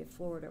University of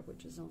Florida,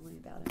 which is only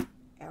about an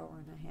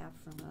hour and a half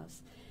from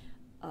us.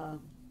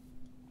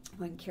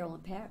 When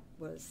Carolyn Pack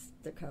was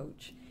the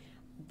coach,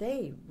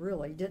 they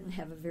really didn't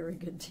have a very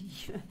good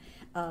team.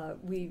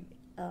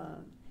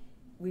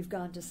 We've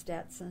gone to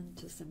Stetson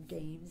to some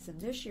games, and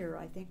this year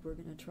I think we're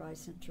going to try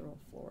Central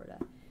Florida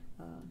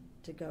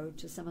to go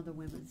to some of the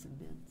women's and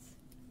men's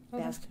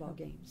basketball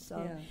games.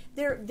 So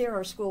there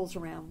are schools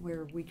around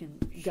where we can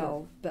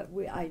go, but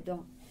I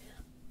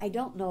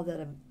don't know that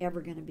I'm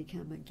ever going to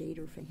become a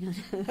Gator fan.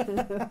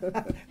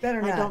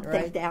 Better not. I don't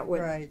think that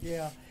would. Right.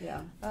 Yeah.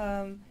 Yeah.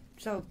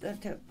 So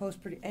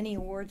any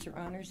awards or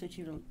honors that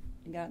you've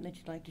gotten that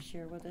you'd like to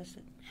share with us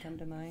that come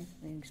to mind?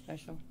 Anything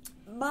special?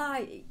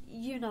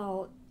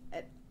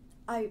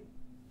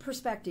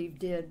 Perspective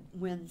did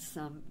win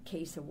some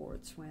case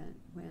awards when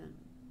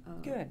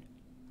good,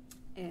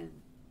 and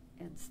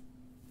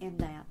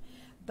that,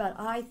 but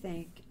I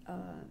think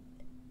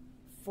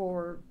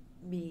for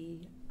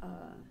me,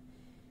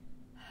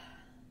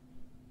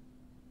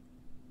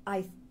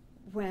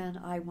 when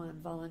I won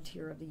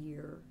Volunteer of the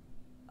Year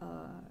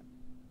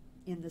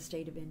in the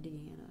state of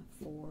Indiana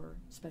for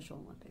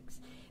Special Olympics,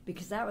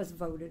 because that was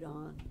voted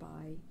on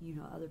by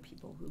other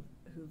people who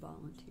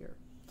volunteer.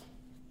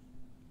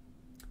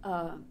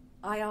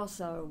 I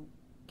also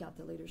got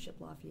the Leadership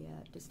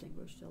Lafayette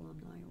Distinguished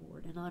Alumni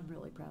Award, and I'm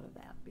really proud of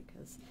that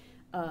because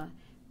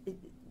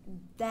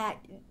that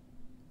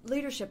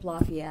Leadership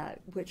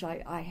Lafayette, which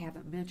I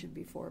haven't mentioned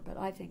before, but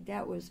I think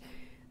that was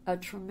a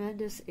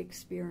tremendous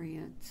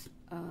experience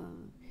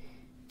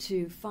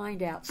to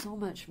find out so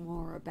much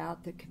more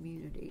about the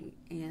community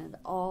and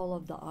all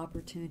of the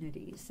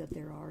opportunities that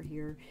there are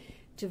here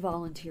to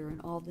volunteer and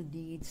all the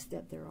needs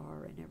that there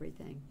are and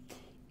everything.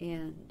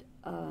 And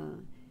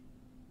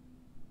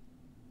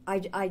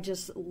I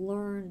just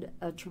learned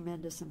a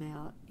tremendous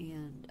amount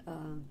and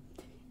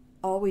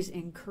always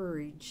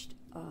encouraged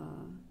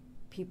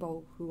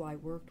people who I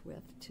worked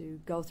with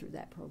to go through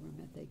that program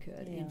if they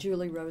could. Yeah. And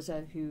Julie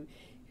Rosa, who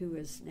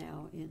is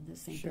now in the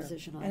same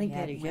position I think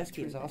Patty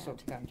Jeske has also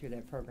gone through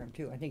that program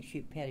too. I think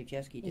Patty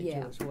Jeske did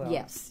too as well.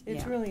 Yes.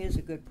 It really is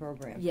a good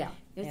program. Yeah,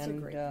 it's a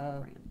great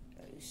program.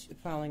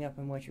 Following up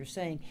on what you're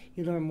saying,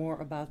 you learn more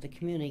about the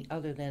community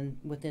other than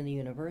within the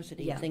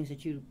university, things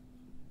that you,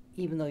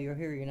 even though you're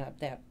here, you're not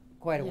that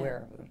quite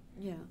aware of them.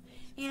 Yeah.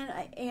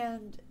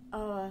 And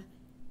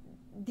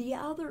the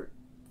other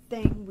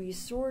thing we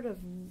sort of,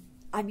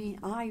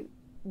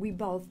 we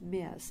both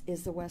miss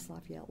is the West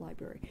Lafayette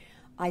Library.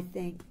 I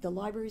think the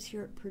libraries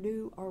here at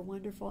Purdue are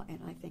wonderful, and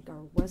I think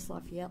our West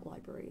Lafayette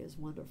Library is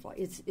wonderful.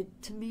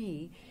 To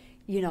me,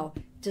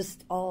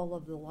 just all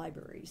of the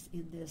libraries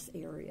in this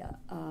area.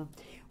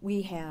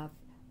 We have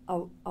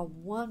a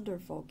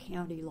wonderful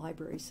county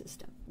library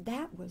system.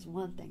 That was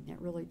one thing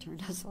that really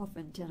turned us off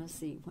in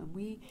Tennessee when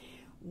we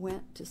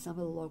went to some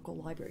of the local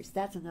libraries.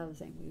 That's another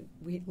thing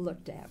we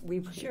looked at.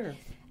 Sure.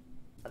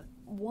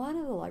 One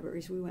of the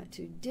libraries we went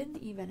to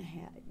didn't even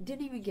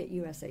get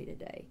USA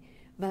Today,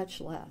 much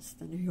less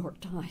the New York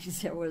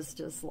Times. It was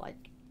just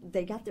like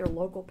they got their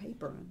local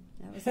paper, and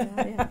that was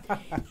about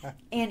it.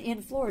 And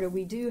in Florida,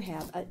 we do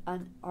have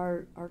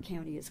our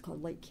county is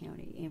called Lake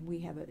County, and we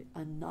have a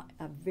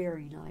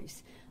very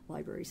nice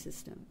library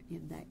system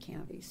in that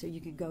county. So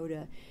you can go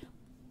to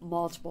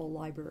multiple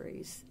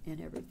libraries and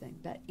everything.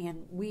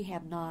 And we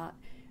have not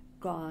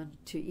gone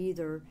to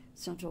either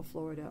Central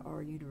Florida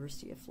or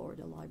University of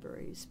Florida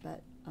libraries,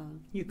 but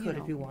you could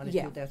if you wanted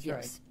to. That's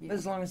right. Yeah.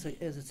 As long as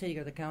the city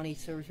or the county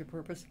serves your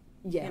purpose,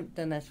 then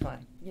that's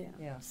fine.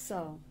 Yeah.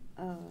 So,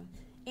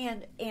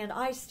 and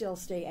I still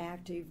stay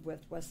active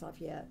with West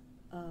Lafayette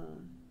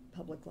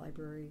Public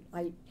Library.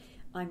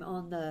 I'm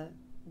on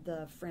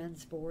the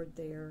Friends board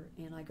there,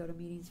 and I go to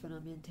meetings when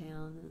I'm in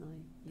town.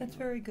 And that's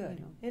very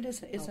good.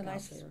 It's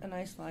a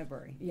nice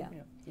library. Yeah.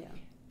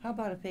 How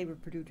about a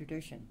favorite Purdue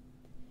tradition?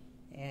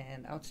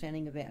 An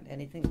outstanding event?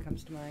 Anything that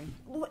comes to mind?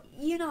 Well,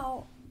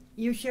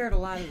 you shared a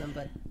lot of them,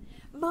 but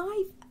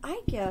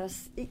I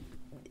guess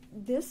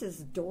this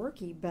is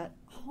dorky, but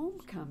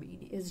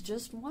homecoming is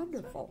just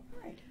wonderful.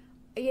 Right.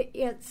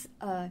 It's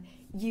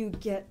you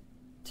get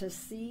to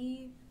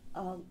see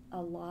a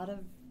lot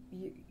of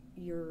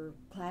your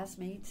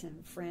classmates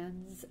and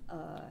friends.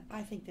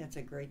 I think that's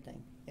a great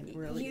thing. It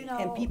really,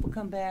 and people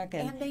come back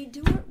and they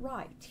do it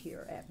right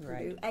here at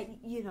Purdue. Right.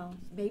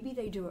 Maybe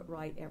they do it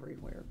right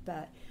everywhere,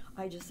 but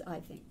I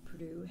think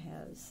Purdue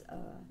has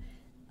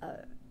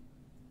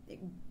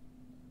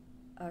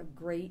a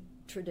great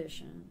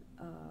tradition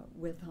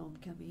with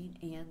homecoming,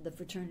 and the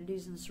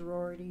fraternities and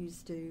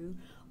sororities do.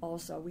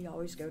 Also, we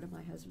always go to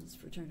my husband's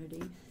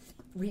fraternity.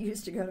 We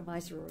used to go to my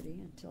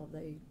sorority until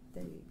they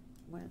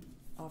went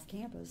off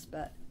campus,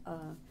 but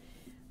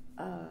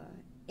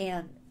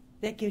and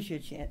that gives you a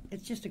chance.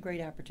 It's just a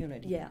great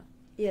opportunity. Yeah,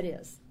 it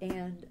is.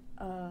 And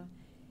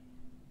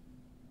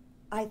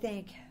I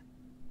think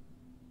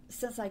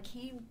since I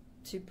came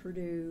to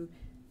Purdue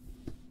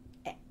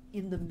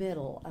in the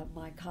middle of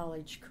my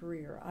college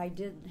career, I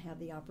didn't have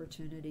the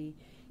opportunity.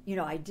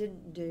 I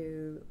didn't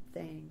do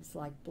things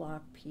like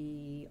Block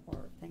P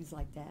or things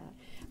like that.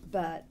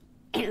 But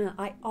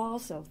I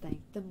also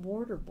think the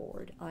mortar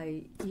board,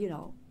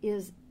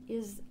 is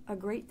a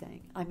great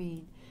thing.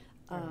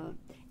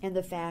 And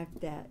the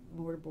fact that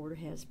mortar board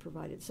has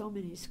provided so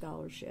many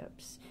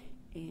scholarships,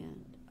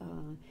 and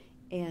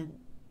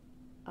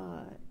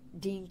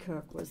Dean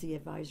Cook was the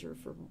advisor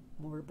for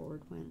mortar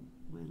board when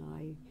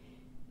I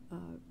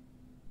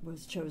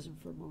was chosen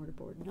for mortar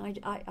board, and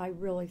I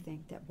really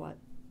think that what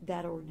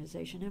that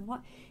organization and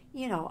what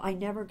I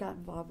never got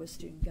involved with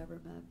student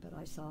government, but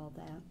I saw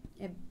that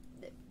and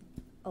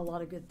a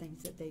lot of good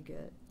things that they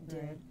did,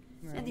 right.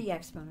 and the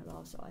Exponent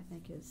also I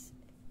think is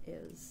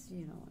is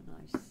a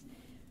nice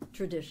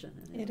tradition.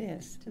 It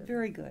is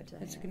very good.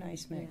 It's a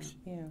nice mix.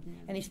 Yeah.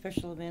 Any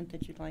special event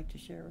that you'd like to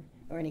share,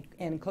 or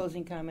any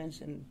closing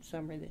comments and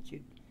summary that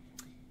you'd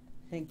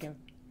think of?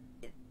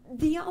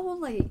 The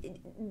only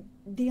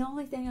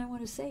thing I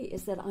want to say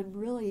is that I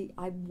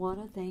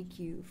want to thank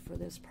you for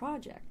this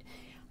project.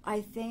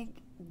 I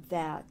think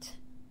that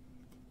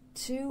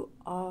too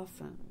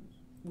often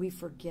we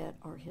forget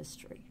our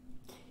history,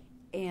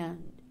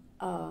 and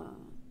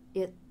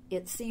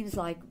it seems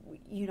like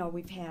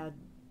we've had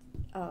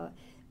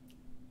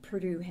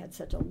Purdue had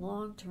such a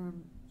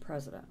long-term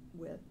president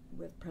with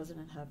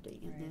President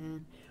Hovde, and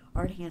then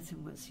Art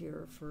Hansen was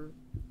here for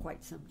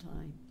quite some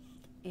time,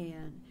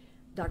 and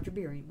Dr.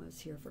 Beering was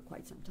here for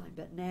quite some time.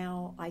 But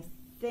now I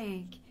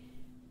think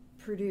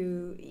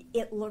Purdue,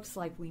 it looks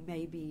like we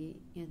may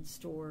be in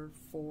store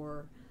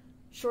for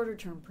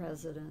shorter-term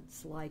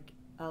presidents like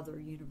other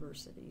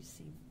universities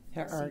seem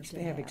to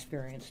have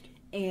experienced.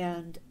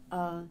 And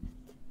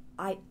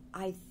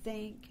I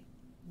think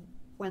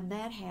when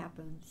that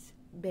happens,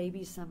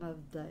 maybe some of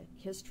the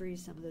history,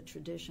 some of the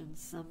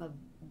traditions, some of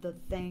the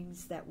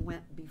things that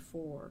went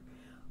before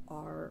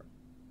are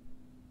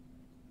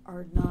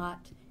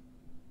not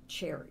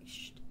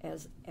cherished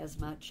as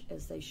much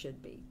as they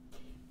should be.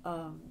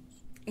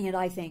 And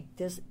I think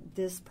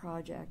this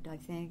project, I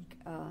think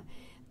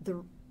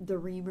the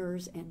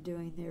Reamers and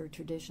doing their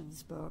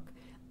traditions book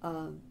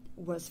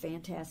was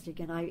fantastic,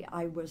 and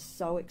I was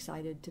so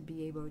excited to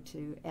be able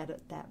to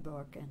edit that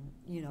book and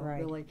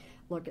really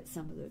look at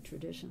some of the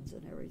traditions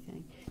and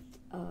everything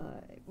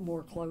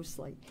more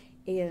closely.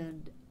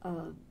 And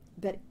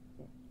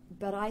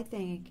but I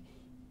think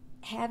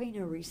having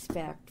a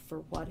respect for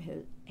what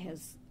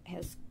has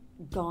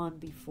gone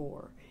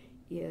before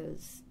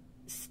is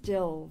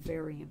still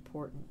very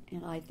important.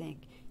 And I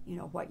think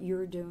what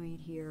you're doing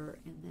here,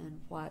 and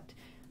then what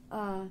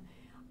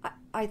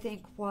I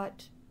think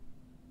what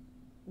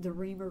the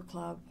Reamer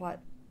Club, what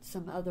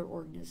some other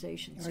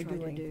organizations try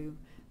to do,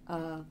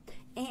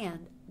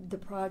 and the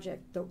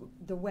project,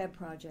 the web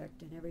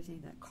project, and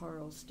everything that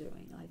Carl's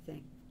doing, I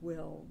think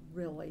will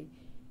really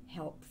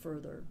help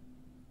further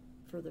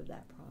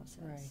that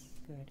process. Right.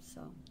 Good.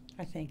 So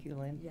I thank you,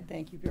 Lyn. Yeah.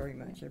 Thank you very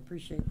much. I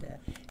appreciate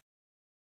that.